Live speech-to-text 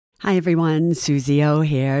Hi everyone, Suze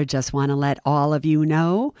here. Just want to let all of you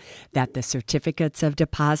know that the certificates of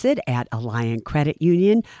deposit at Alliant Credit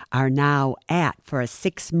Union are now at, for a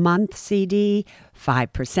 6-month CD,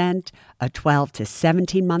 5%, a 12 to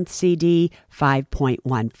 17-month CD,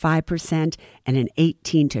 5.15%, and an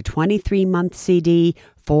 18 to 23-month CD,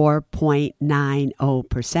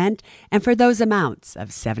 4.90%. And for those amounts of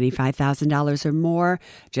 $75,000 or more,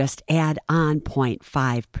 just add on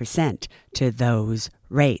 0.5% to those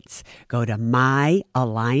rates. Go to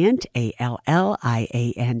myalliant,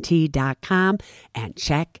 ALLIANT.com and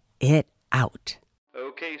check it out.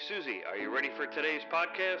 Okay, Susie, are you ready for today's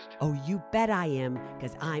podcast? Oh, you bet I am,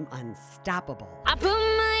 because I'm unstoppable. I put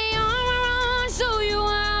my armor on, show you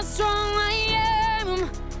how strong I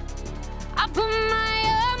am. I put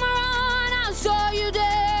my armor on, I'll show you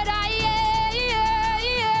that I am.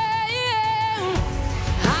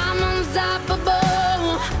 I'm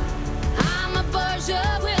unstoppable. I'm a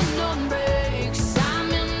Porsche with no brakes.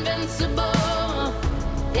 I'm invincible.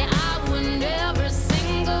 Yeah, I win every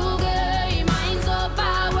single game. I'm so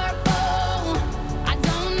powerful. I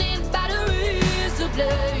don't need batteries to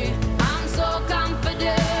play. I'm so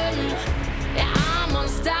confident. Yeah, I'm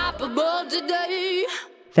unstoppable today.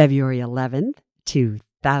 February 11th,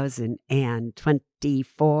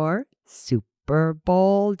 2024, Super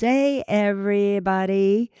Bowl day,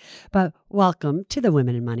 everybody. But welcome to the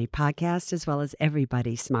Women in Money podcast, as well as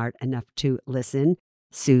everybody smart enough to listen.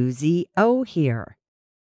 Susie O here.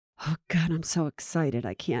 Oh, God, I'm so excited.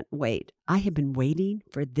 I can't wait. I have been waiting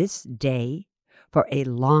for this day for a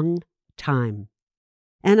long time.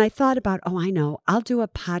 And I thought about, I'll do a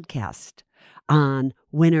podcast on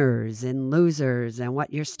winners and losers and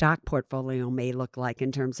what your stock portfolio may look like in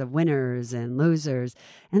terms of winners and losers.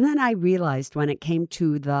 And then I realized when it came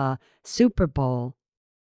to the Super Bowl,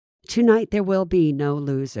 tonight there will be no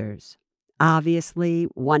losers. Obviously,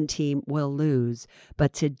 one team will lose,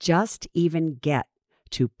 but to just even get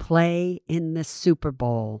to play in the Super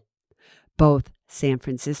Bowl, both San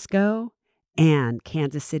Francisco and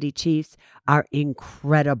Kansas City Chiefs are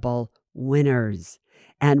incredible winners.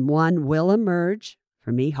 And one will emerge,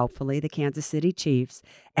 for me, hopefully the Kansas City Chiefs,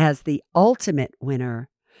 as the ultimate winner.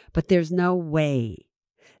 But there's no way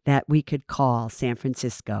that we could call San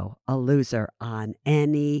Francisco a loser on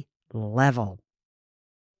any level.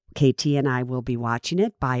 KT and I will be watching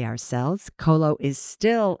it by ourselves. Colo is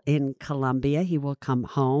still in Colombia. He will come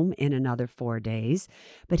home in another 4 days,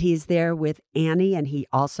 but he's there with Annie, and he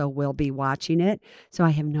also will be watching it. So I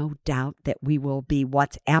have no doubt that we will be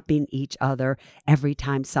WhatsApping each other every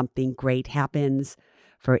time something great happens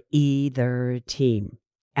for either team.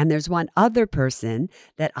 And there's one other person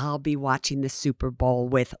that I'll be watching the Super Bowl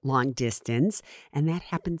with long distance, and that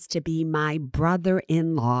happens to be my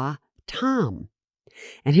brother-in-law, Tom.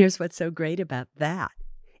 And here's what's so great about that.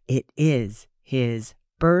 It is his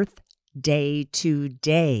birthday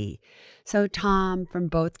today. So Tom, from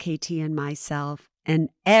both KT and myself and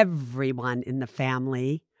everyone in the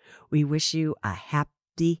family, we wish you a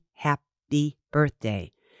happy, happy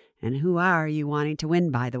birthday. And who are you wanting to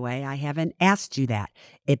win, by the way? I haven't asked you that.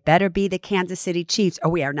 It better be the Kansas City Chiefs, or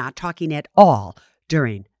we are not talking at all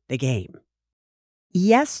during the game.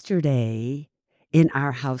 Yesterday, in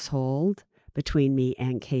our household, between me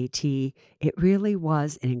and KT, it really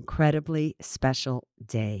was an incredibly special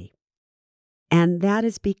day. And that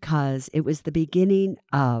is because it was the beginning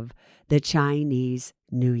of the Chinese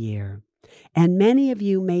New Year. And many of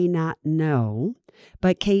you may not know,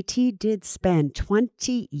 but KT did spend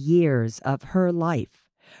 20 years of her life,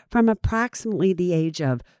 from approximately the age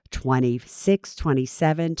of 26,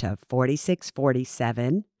 27 to 46,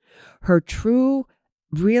 47, her true,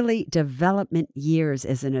 really development years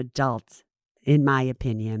as an adult, in my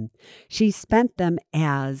opinion. She spent them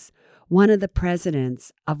as one of the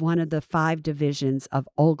presidents of one of the 5 divisions of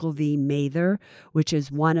Ogilvy Mather, which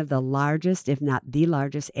is one of the largest, if not the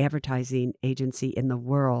largest, advertising agency in the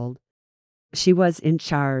world. She was in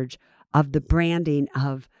charge of the branding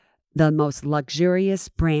of the most luxurious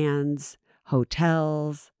brands,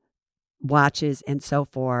 hotels, watches, and so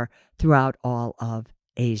forth throughout all of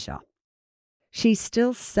Asia. She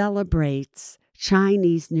still celebrates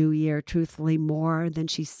Chinese New Year, truthfully, more than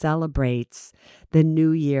she celebrates the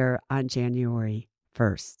New Year on January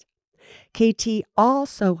 1st. KT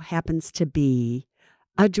also happens to be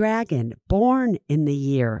a dragon, born in the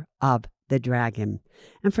year of the dragon.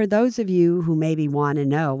 And for those of you who maybe want to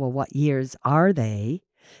know, well, what years are they?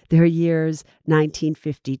 Their years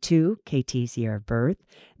 1952, KT's year of birth,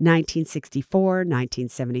 1964,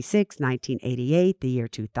 1976, 1988, the year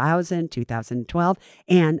 2000, 2012,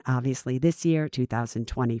 and obviously this year,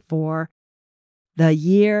 2024. The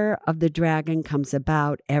year of the dragon comes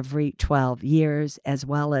about every 12 years, as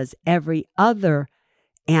well as every other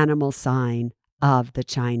animal sign of the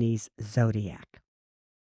Chinese zodiac.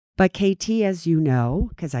 But KT, as you know,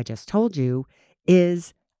 because I just told you,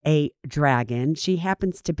 is a dragon. She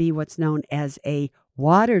happens to be what's known as a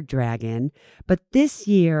water dragon, but this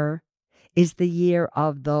year is the year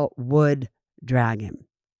of the wood dragon.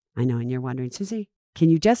 I know, and you're wondering, Susie, can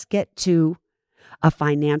you just get to a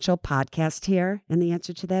financial podcast here? And the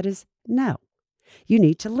answer to that is no. You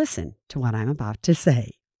need to listen to what I'm about to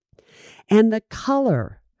say. And the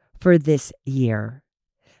color for this year,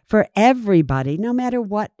 for everybody, no matter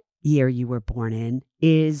what year you were born in,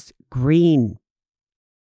 is green.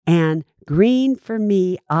 And green for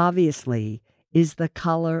me, obviously, is the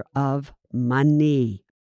color of money.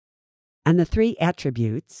 And the three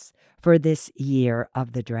attributes for this year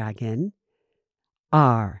of the dragon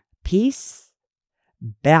are peace,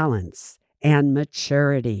 balance, and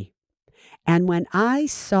maturity. And when I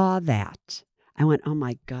saw that, I went, oh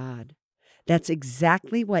my God, that's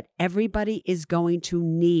exactly what everybody is going to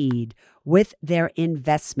need with their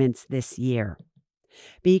investments this year.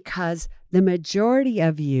 Because the majority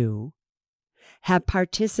of you have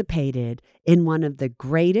participated in one of the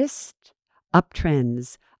greatest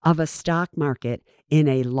uptrends of a stock market in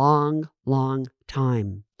a long, long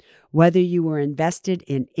time. Whether you were invested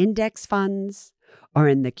in index funds or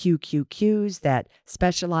in the QQQs that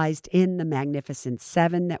specialized in the Magnificent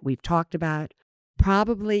Seven that we've talked about,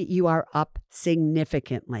 probably you are up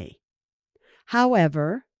significantly.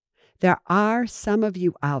 However, there are some of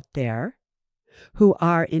you out there who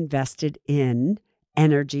are invested in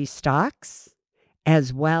energy stocks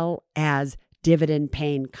as well as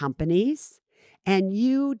dividend-paying companies, and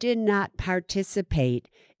you did not participate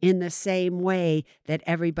in the same way that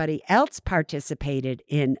everybody else participated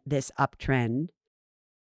in this uptrend.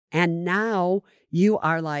 And now you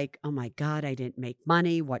are like, oh my God, I didn't make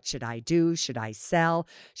money. What should I do? Should I sell?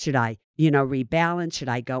 Should I, rebalance? Should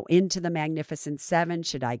I go into the Magnificent Seven?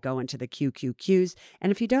 Should I go into the QQQs?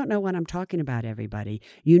 And if you don't know what I'm talking about, everybody,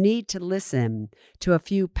 you need to listen to a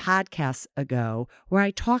few podcasts ago where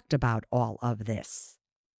I talked about all of this.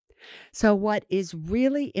 So what is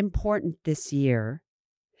really important this year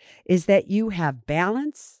is that you have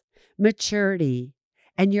balance, maturity,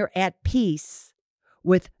 and you're at peace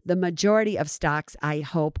with the majority of stocks, I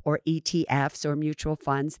hope, or ETFs or mutual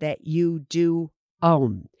funds that you do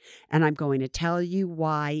own. And I'm going to tell you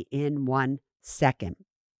why in 1 second.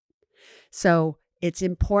 So it's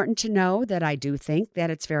important to know that I do think that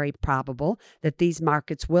it's very probable that these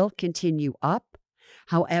markets will continue up.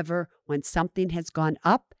 However, when something has gone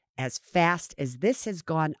up as fast as this has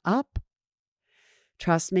gone up,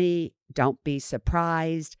 trust me, don't be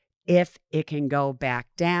surprised if it can go back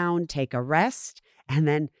down, take a rest, and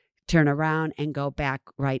then turn around and go back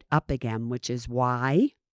right up again, which is why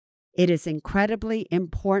it is incredibly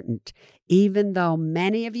important, even though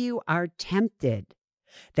many of you are tempted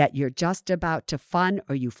that you're just about to fund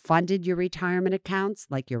or you funded your retirement accounts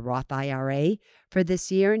like your Roth IRA for this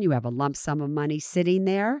year and you have a lump sum of money sitting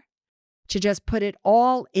there, to just put it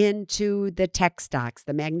all into the tech stocks,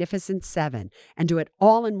 the Magnificent Seven, and do it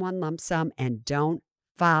all in one lump sum and don't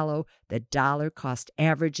follow the dollar cost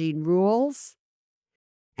averaging rules.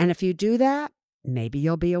 And if you do that, maybe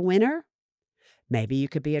you'll be a winner. Maybe you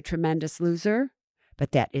could be a tremendous loser,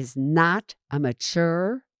 but that is not a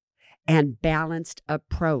mature and balanced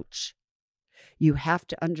approach. You have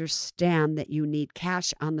to understand that you need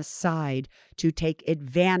cash on the side to take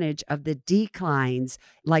advantage of the declines,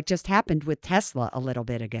 like just happened with Tesla a little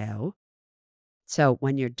bit ago. So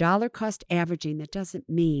when you're dollar cost averaging, that doesn't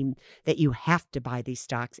mean that you have to buy these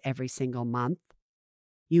stocks every single month.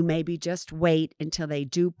 You maybe just wait until they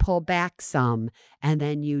do pull back some and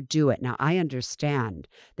then you do it. Now, I understand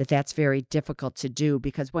that that's very difficult to do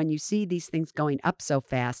because when you see these things going up so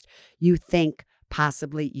fast, you think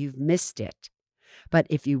possibly you've missed it. But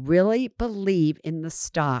if you really believe in the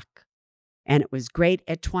stock and it was great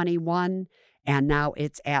at 21 and now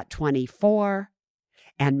it's at 24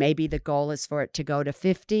 and maybe the goal is for it to go to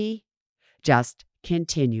 50, just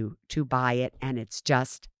continue to buy it and it's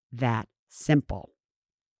just that simple.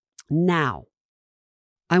 Now,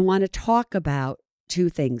 I want to talk about two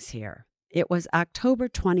things here. It was October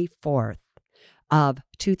 24th of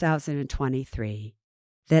 2023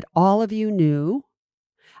 that all of you knew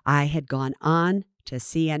I had gone on to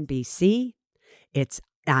CNBC. It's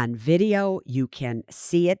on video. You can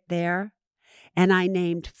see it there. And I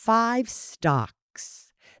named 5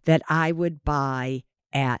 stocks that I would buy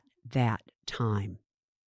at that time.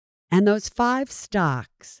 And those 5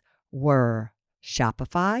 stocks were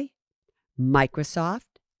Shopify,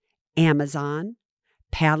 Microsoft, Amazon,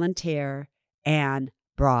 Palantir, and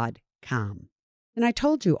Broadcom. And I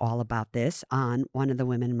told you all about this on one of the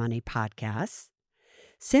Women Money podcasts.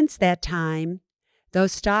 Since that time,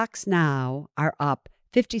 those stocks now are up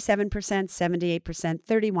 57%, 78%,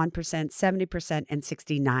 31%, 70%, and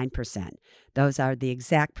 69%. Those are the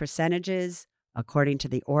exact percentages according to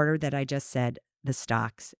the order that I just said the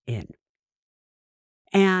stocks in.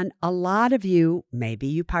 And a lot of you, maybe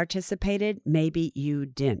you participated, maybe you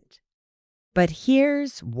didn't. But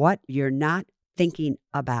here's what you're not thinking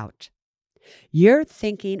about. You're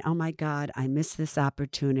thinking, oh my God, I missed this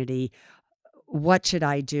opportunity. What should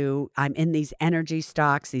I do? I'm in these energy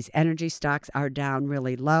stocks. These energy stocks are down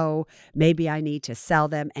really low. Maybe I need to sell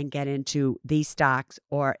them and get into these stocks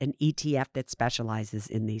or an ETF that specializes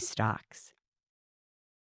in these stocks.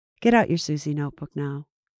 Get out your Suze notebook now.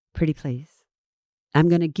 Pretty please. I'm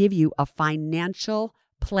going to give you a financial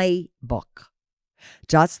playbook.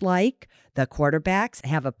 Just like the quarterbacks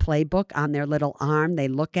have a playbook on their little arm they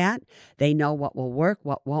look at, they know what will work,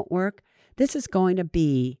 what won't work. This is going to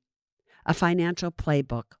be a financial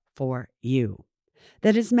playbook for you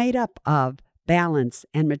that is made up of balance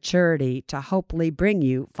and maturity to hopefully bring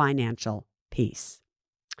you financial peace.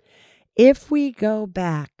 If we go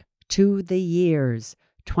back to the years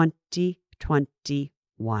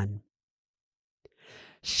 2021,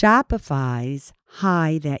 Shopify's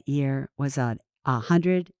high that year was at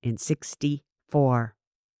 164.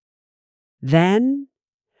 Then,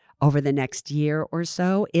 over the next year or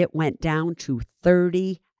so, it went down to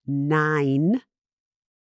 39,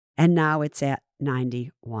 and now it's at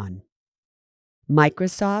 91.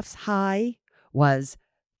 Microsoft's high was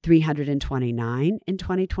 329 in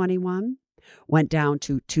 2021, went down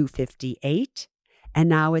to 258, and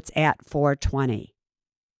now it's at 420.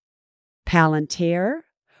 Palantir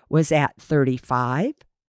was at 35,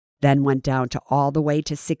 then went down to all the way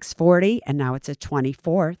to 640, and now it's at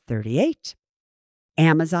 24.38.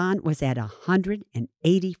 Amazon was at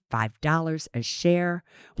 $185 a share,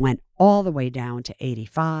 went all the way down to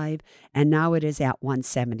 85, and now it is at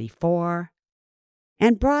 174.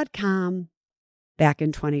 And Broadcom, back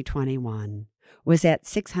in 2021, was at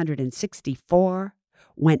 664,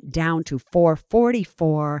 went down to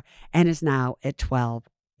 444, and is now at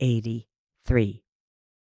 1283.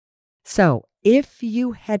 So if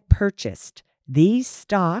you had purchased these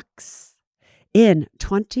stocks in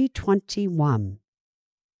 2021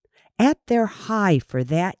 at their high for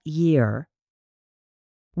that year,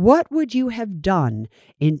 what would you have done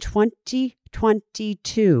in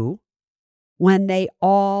 2022 when they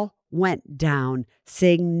all went down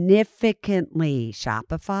significantly?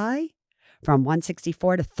 Shopify from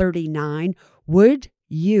 164 to 39, would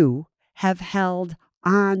you have held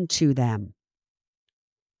on to them?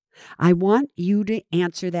 I want you to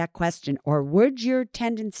answer that question. Or would your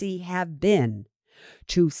tendency have been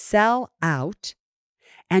to sell out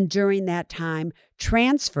and during that time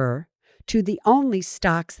transfer to the only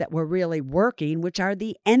stocks that were really working, which are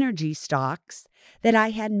the energy stocks that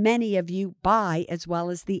I had many of you buy, as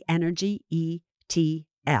well as the energy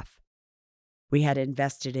ETF? We had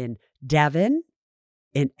invested in Devon,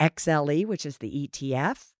 in XLE, which is the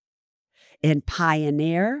ETF, in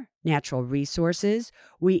Pioneer Natural Resources.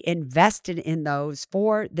 We invested in those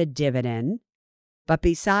for the dividend. But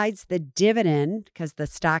besides the dividend, because the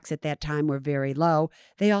stocks at that time were very low,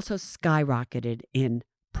 they also skyrocketed in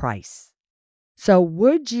price. So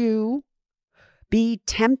would you be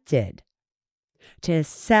tempted to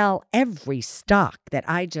sell every stock that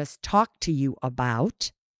I just talked to you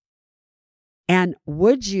about? And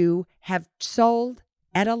would you have sold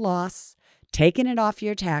at a loss, taken it off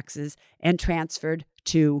your taxes, and transferred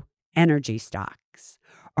to energy stocks?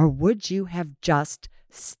 Or would you have just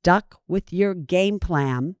stuck with your game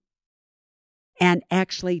plan and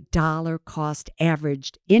actually dollar cost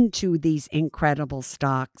averaged into these incredible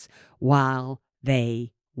stocks while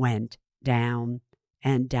they went down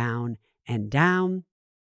and down and down?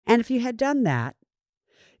 And if you had done that,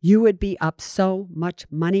 you would be up so much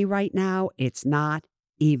money right now, it's not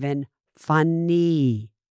even funny.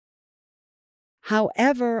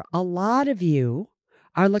 However, a lot of you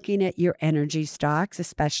are looking at your energy stocks,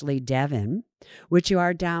 especially Devon, which you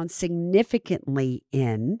are down significantly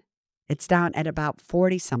in. It's down at about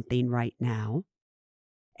 40-something right now.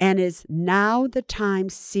 And is now the time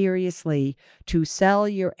seriously to sell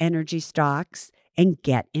your energy stocks and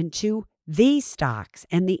get into these stocks?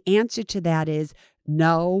 And the answer to that is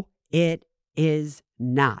no, it is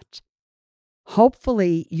not.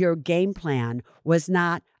 Hopefully, your game plan was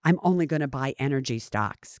not, I'm only going to buy energy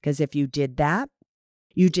stocks. Because if you did that,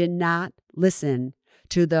 you did not listen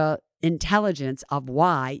to the intelligence of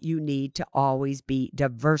why you need to always be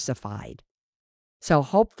diversified. So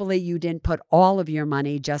hopefully you didn't put all of your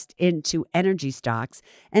money just into energy stocks,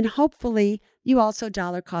 and hopefully you also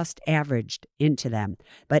dollar cost averaged into them.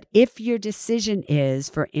 But if your decision is,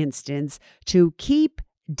 for instance, to keep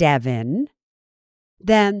Devon,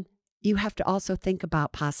 then you have to also think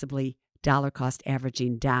about possibly dollar cost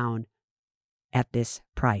averaging down at this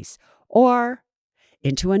price or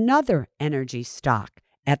into another energy stock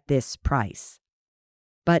at this price.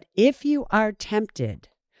 But if you are tempted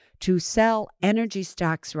to sell energy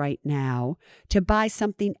stocks right now to buy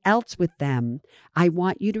something else with them, I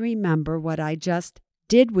want you to remember what I just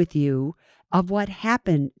did with you of what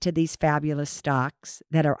happened to these fabulous stocks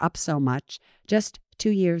that are up so much just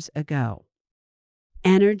 2 years ago.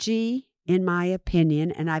 Energy, in my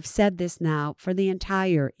opinion, and I've said this now for the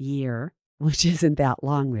entire year, which isn't that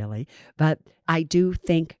long really, but I do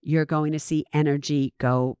think you're going to see energy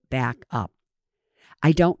go back up.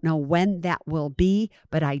 I don't know when that will be,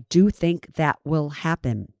 but I do think that will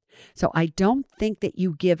happen. So I don't think that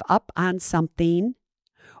you give up on something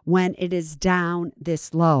when it is down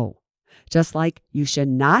this low. Just like you should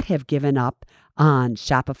not have given up on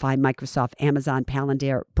Shopify, Microsoft, Amazon,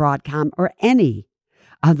 Palantir, Broadcom, or any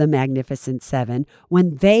of the Magnificent Seven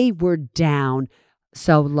when they were down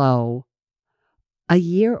so low a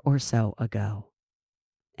year or so ago.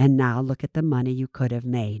 And now look at the money you could have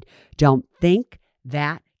made. Don't think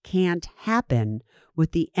that can't happen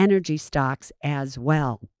with the energy stocks as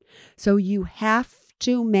well. So you have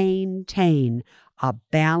to maintain a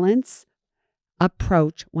balanced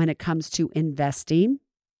approach when it comes to investing.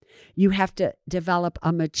 You have to develop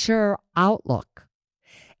a mature outlook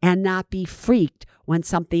and not be freaked when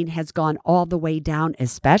something has gone all the way down,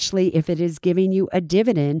 especially if it is giving you a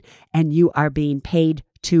dividend and you are being paid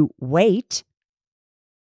to wait.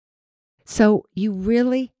 So you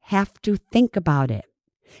really have to think about it.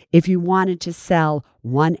 If you wanted to sell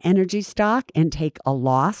one energy stock and take a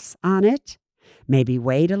loss on it, maybe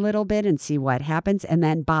wait a little bit and see what happens and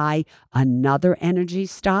then buy another energy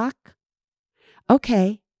stock.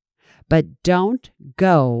 Okay, but don't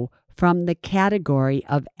go from the category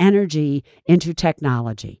of energy into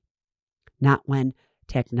technology. Not when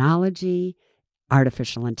technology,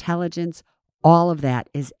 artificial intelligence, all of that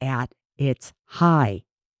is at its high.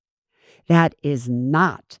 That is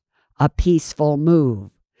not a peaceful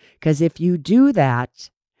move. Because if you do that,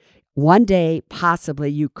 one day possibly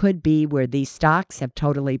you could be where these stocks have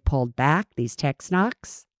totally pulled back, these tech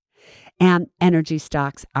stocks, and energy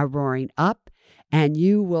stocks are roaring up, and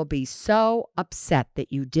you will be so upset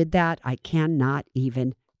that you did that, I cannot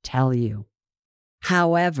even tell you.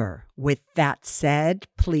 However, with that said,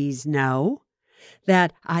 please know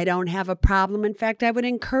that I don't have a problem. In fact, I would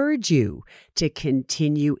encourage you to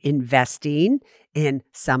continue investing in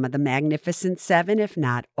some of the Magnificent Seven, if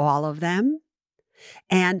not all of them,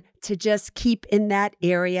 and to just keep in that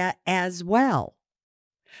area as well.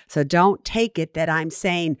 So don't take it that I'm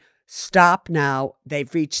saying, stop now,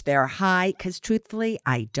 they've reached their high, because truthfully,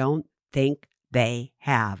 I don't think they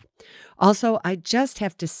have. Also, I just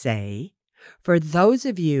have to say, for those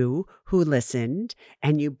of you who listened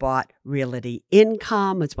and you bought Realty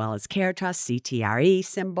Income as well as Care Trust, CTRE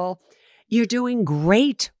symbol, you're doing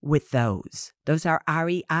great with those. Those are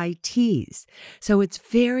REITs. So it's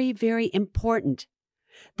very, very important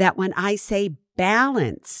that when I say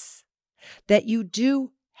balance, that you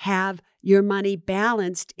do have your money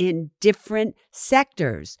balanced in different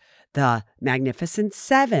sectors. The Magnificent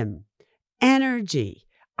Seven, energy,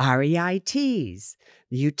 REITs,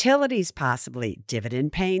 utilities possibly,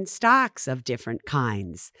 dividend-paying stocks of different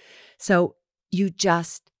kinds. So you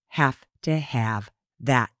just have to have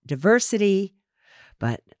that diversity.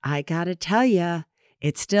 But I got to tell you,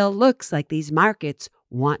 it still looks like these markets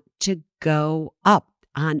want to go up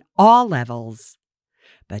on all levels.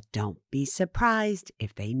 But don't be surprised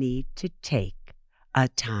if they need to take a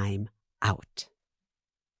time out.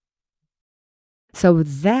 So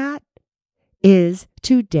that is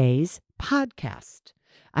today's podcast.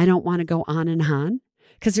 I don't want to go on and on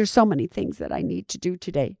because there's so many things that I need to do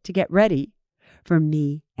today to get ready for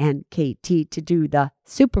me and KT to do the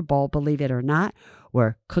Super Bowl, believe it or not.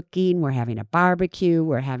 We're cooking, we're having a barbecue,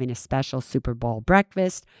 we're having a special Super Bowl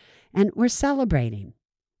breakfast, and we're celebrating.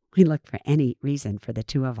 We look for any reason for the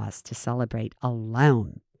two of us to celebrate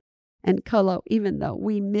alone. And Kolo, even though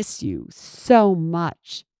we miss you so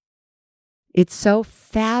much, it's so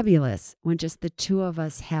fabulous when just the two of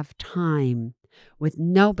us have time with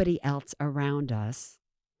nobody else around us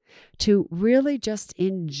to really just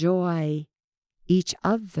enjoy each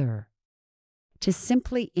other, to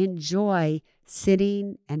simply enjoy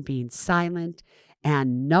sitting and being silent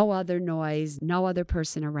and no other noise, no other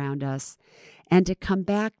person around us, and to come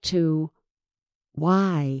back to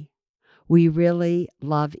why we really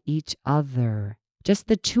love each other, just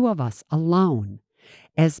the two of us alone,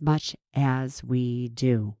 as much as we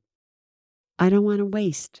do. I don't want to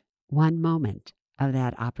waste one moment of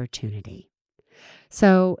that opportunity.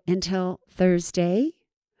 So until Thursday,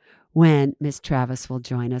 when Miss Travis will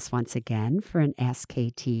join us once again for an Ask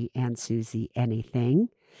KT and Suze Anything,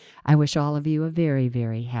 I wish all of you a very,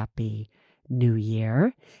 very happy New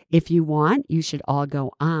Year. If you want, you should all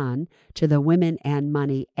go on to the Women and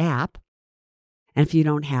Money app. And if you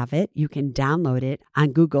don't have it, you can download it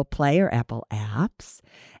on Google Play or Apple apps.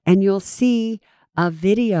 And you'll see a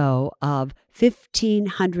video of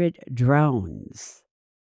 1,500 drones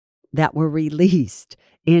that were released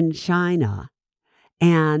in China.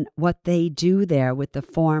 And what they do there with the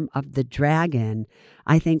form of the dragon,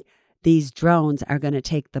 I think these drones are going to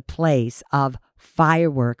take the place of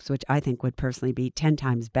fireworks, which I think would personally be 10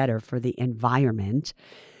 times better for the environment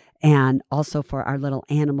and also for our little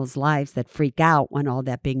animals' lives that freak out when all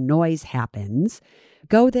that big noise happens.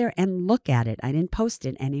 Go there and look at it. I didn't post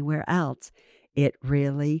it anywhere else. It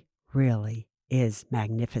really, really is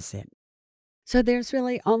magnificent. So there's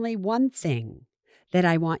really only one thing that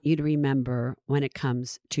I want you to remember when it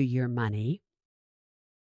comes to your money.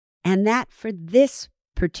 And that for this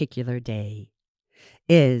particular day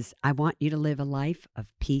is I want you to live a life of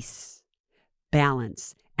peace,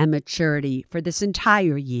 balance, and maturity for this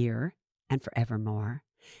entire year and forevermore.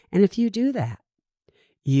 And if you do that,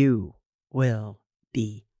 you will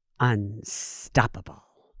be unstoppable.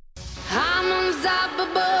 I'm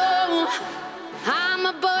unstoppable. I'm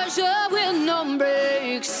a Porsche with no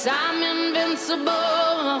brakes. I'm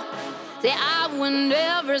invincible. Say I win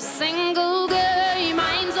every single game.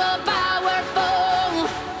 I'm so powerful.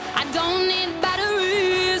 I don't need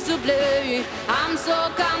batteries to play. I'm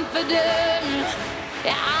so confident.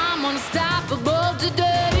 Yeah, I'm unstoppable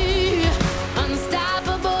today.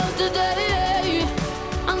 Unstoppable today.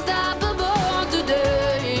 Unstoppable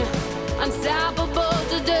today. Unstoppable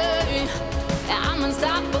today. Yeah, I'm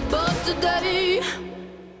unstoppable today.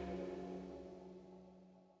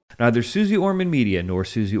 Neither Suze Orman Media nor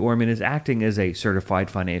Suze Orman is acting as a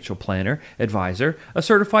certified financial planner, advisor, a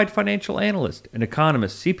certified financial analyst, an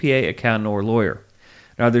economist, CPA, accountant, or lawyer.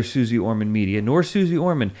 Neither Suze Orman Media nor Suze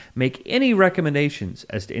Orman make any recommendations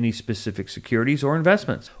as to any specific securities or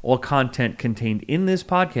investments. All content contained in this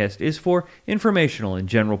podcast is for informational and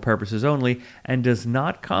general purposes only and does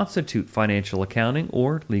not constitute financial accounting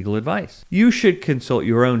or legal advice. You should consult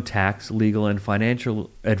your own tax, legal, and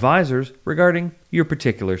financial advisors regarding your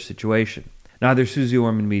particular situation. Neither Suze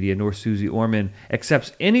Orman Media nor Suze Orman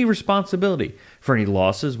accepts any responsibility for any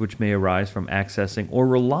losses which may arise from accessing or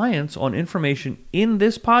reliance on information in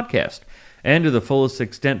this podcast. And to the fullest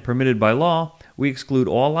extent permitted by law, we exclude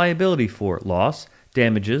all liability for loss,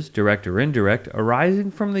 damages, direct or indirect,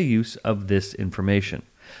 arising from the use of this information.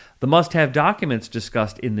 The must-have documents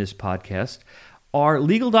discussed in this podcast are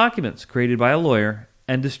legal documents created by a lawyer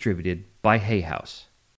and distributed by Hay House.